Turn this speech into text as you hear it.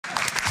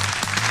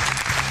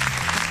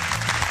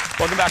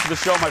Welcome back to the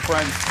show, my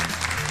friends.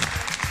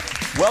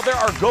 Well, there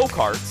are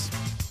go-karts,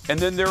 and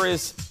then there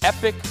is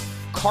Epic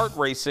Kart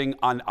Racing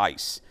on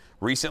ice.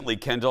 Recently,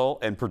 Kendall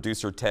and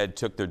producer Ted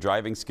took their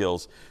driving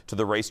skills to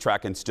the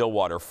racetrack in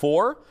Stillwater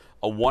for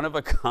a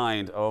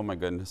one-of-a-kind, oh my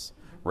goodness,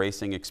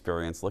 racing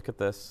experience. Look at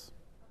this.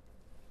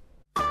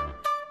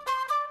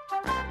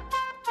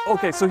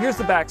 Okay, so here's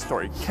the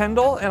backstory.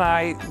 Kendall and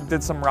I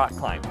did some rock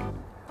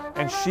climbing,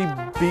 and she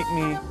beat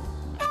me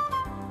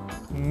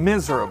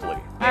miserably.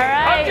 All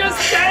right. I'm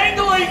just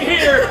dangling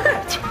here!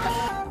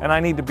 And I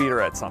need to beat her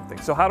at something.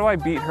 So how do I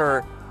beat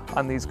her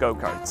on these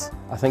go-karts?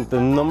 I think the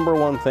number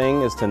one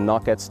thing is to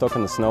not get stuck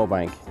in the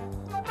snowbank.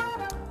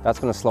 That's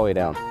going to slow you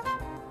down.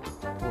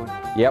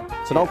 Yep,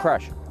 so don't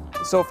crash.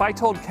 So if I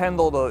told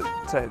Kendall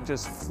to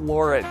just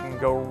floor it and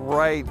go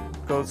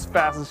as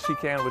fast as she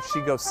can, would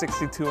she go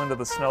 62 into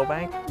the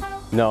snowbank?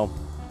 No,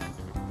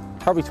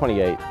 probably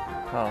 28.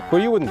 Oh.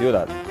 Well, you wouldn't do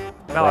that.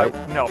 No,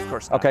 right? no, of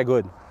course not. Okay,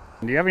 good.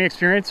 Do you have any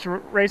experience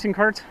racing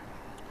karts?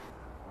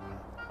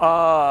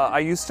 I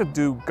used to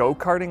do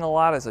go-karting a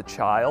lot as a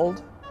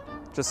child.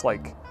 Just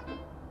like,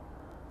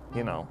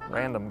 you know,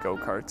 random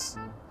go-karts.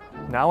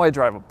 Now I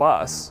drive a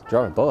bus.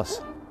 Drive a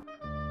bus?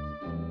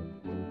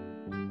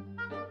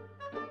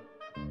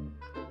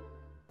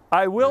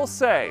 I will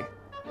say,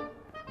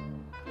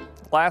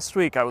 last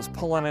week I was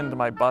pulling into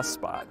my bus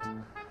spot,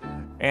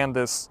 and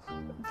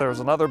there was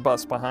another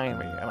bus behind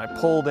me, and I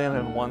pulled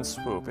in one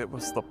swoop. It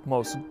was the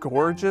most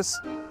gorgeous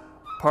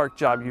park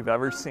job you've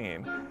ever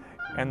seen.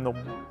 And the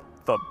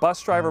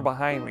bus driver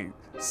behind me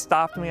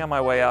stopped me on my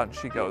way out, and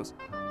she goes,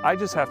 "I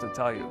just have to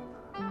tell you,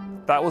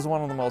 that was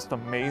one of the most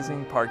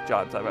amazing park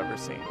jobs I've ever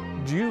seen.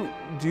 Do you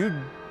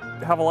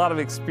have a lot of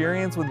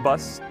experience with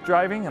bus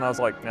driving?" And I was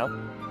like, "No,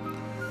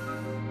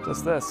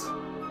 just this."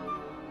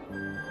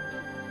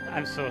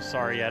 I'm so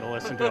sorry you had to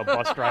listen to a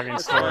bus driving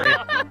story.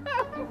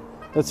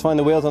 Let's find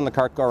the wheels on the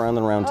cart go round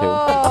and round too.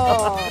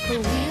 Oh. The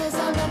wheels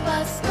on the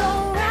bus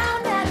go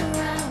round and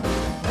round,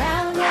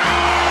 round and round.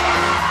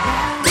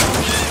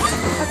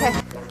 Okay.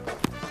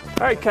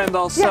 All right,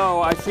 Kendall,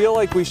 so I feel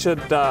like we should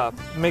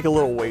make a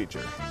little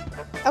wager.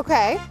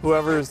 Okay.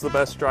 Whoever is the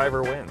best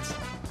driver wins.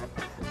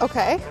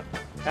 Okay.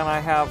 And I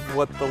have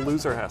what the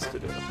loser has to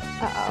do.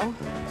 Uh-oh.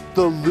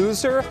 The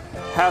loser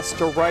has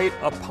to write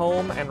a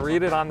poem and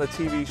read it on the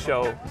TV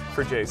show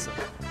for Jason.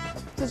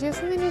 Did you have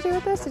something to do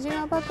with this? Did you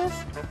know about this?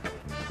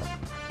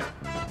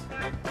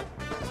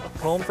 A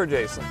poem for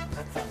Jason.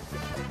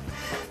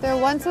 There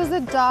once was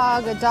a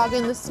dog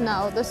in the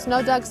snow. The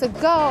snow dog said,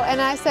 "Go,"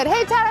 and I said,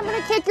 "Hey, Ted, I'm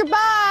gonna kick your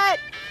butt."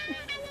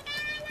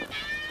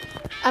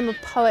 I'm a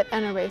poet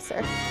and a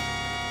racer.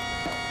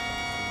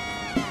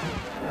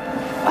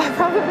 I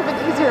probably would have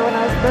been easier when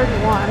I was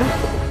 31.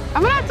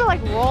 I'm gonna have to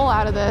like roll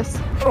out of this.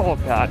 Oh,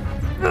 God.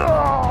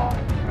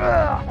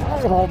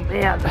 Oh,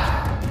 man.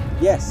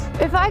 Yes.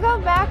 If I go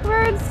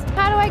backwards,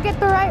 how do I get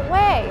the right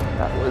way?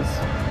 That was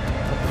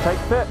a tight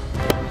fit.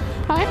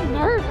 I'm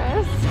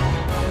nervous.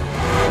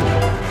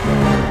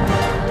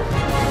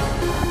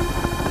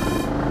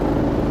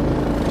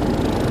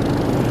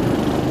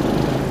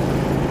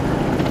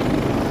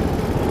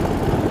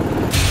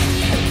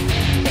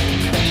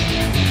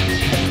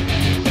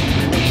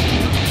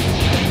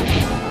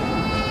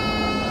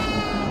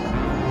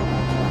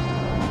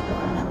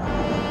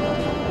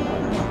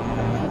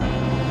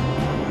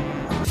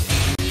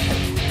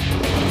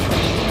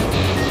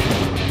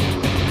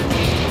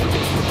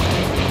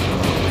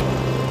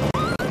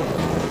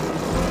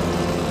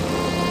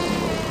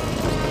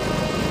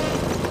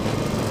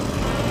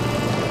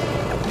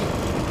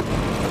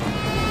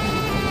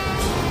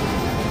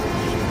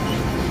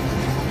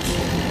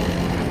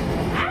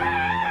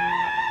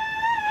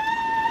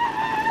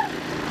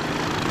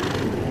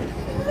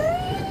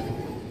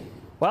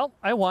 Well,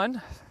 I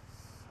won.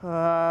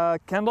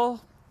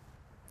 Kendall,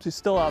 she's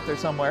still out there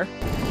somewhere.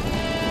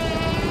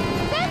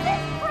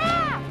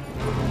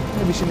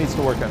 Maybe she needs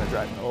to work on her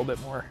driving a little bit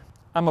more.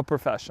 I'm a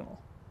professional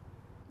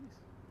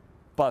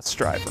bus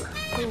driver.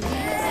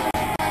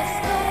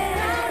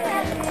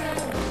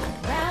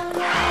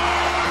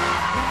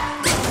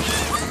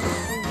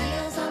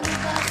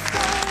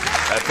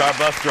 That's our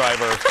bus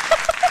driver.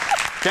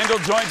 Kendall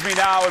joins me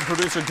now, and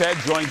producer Ted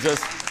joins us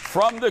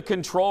from the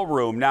control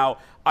room. Now,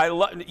 I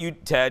love you,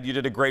 Ted. You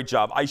did a great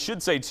job. I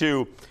should say,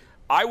 too,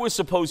 I was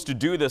supposed to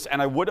do this,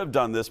 and I would have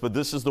done this, but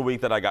this is the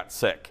week that I got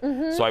sick.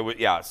 So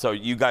so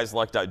you guys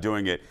lucked out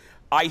doing it.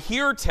 I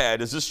hear,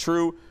 Ted, is this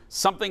true?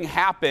 Something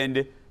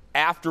happened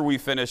after we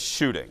finished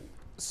shooting.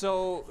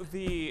 So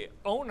the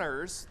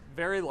owners,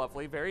 very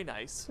lovely, very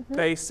nice.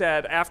 They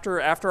said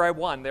after I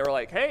won, they were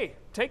like, "Hey,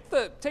 take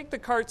the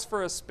carts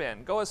for a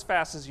spin. Go as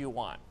fast as you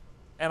want."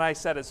 And I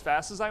said, "As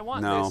fast as I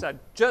want." No. They said,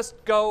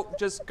 just go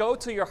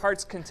to your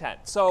heart's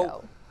content.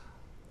 So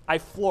I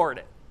floored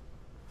it.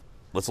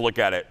 Let's look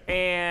at it.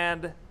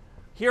 And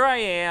here I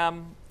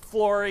am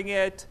flooring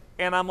it,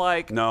 and I'm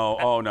like, no,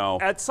 oh no.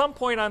 At some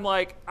point, I'm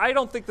like, I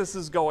don't think this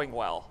is going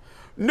well.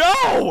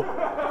 No!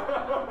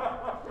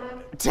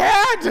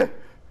 Ted!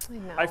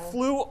 I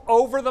flew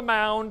over the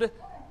mound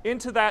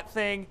into that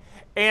thing,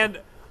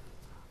 and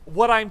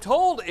what I'm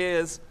told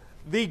is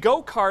the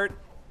go-kart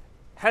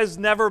has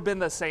never been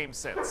the same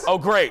since. Oh,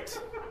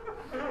 great.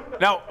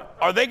 Now,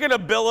 are they going to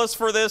bill us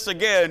for this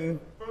again?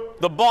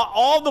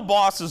 All the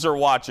bosses are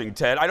watching,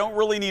 Ted. I don't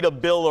really need a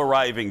bill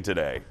arriving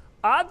today.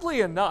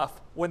 Oddly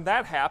enough, when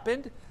that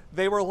happened,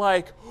 they were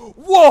like,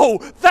 whoa,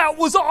 that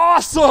was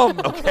awesome!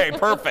 Okay,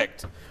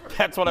 perfect.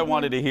 That's what I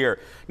wanted to hear.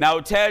 Now,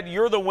 Ted,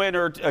 you're the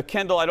winner.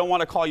 Kendall, I don't want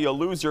to call you a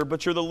loser,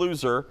 but you're the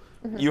loser.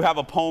 You have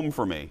a poem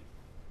for me,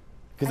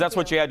 because that's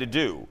what you had to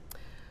do.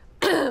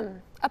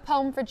 A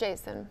poem for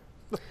Jason.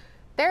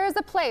 There is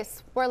a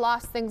place where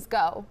lost things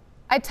go.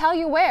 I tell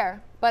you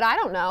where, but I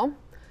don't know.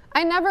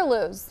 I never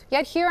lose,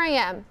 yet here I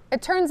am.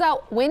 It turns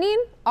out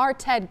winning, our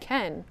Ted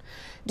can.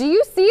 Do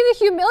you see the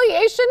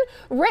humiliation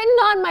written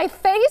on my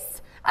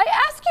face? I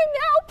ask you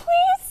now,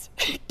 please,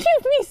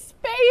 give me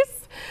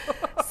space.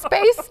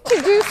 Space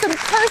to do some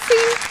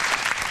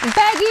cursing,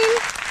 begging,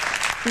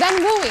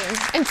 then wooing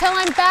until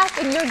I'm back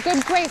in your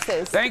good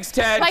graces. Thanks,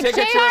 Ted. Like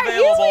Tickets J.R. are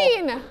available.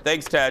 Ewing.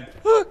 Thanks, Ted.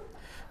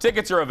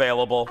 Tickets are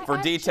available. For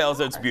details,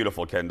 it's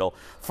beautiful, Kendall.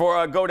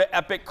 Go to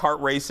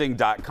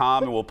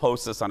epickartracing.com, and we'll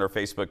post this on our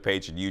Facebook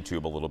page and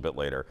YouTube a little bit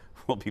later.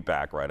 We'll be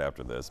back right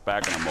after this.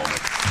 Back in a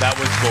moment. That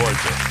was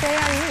gorgeous.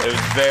 J.R. Ewing. It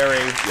was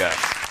very, yes.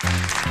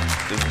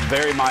 It was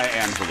very Maya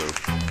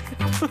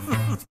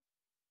Angelou.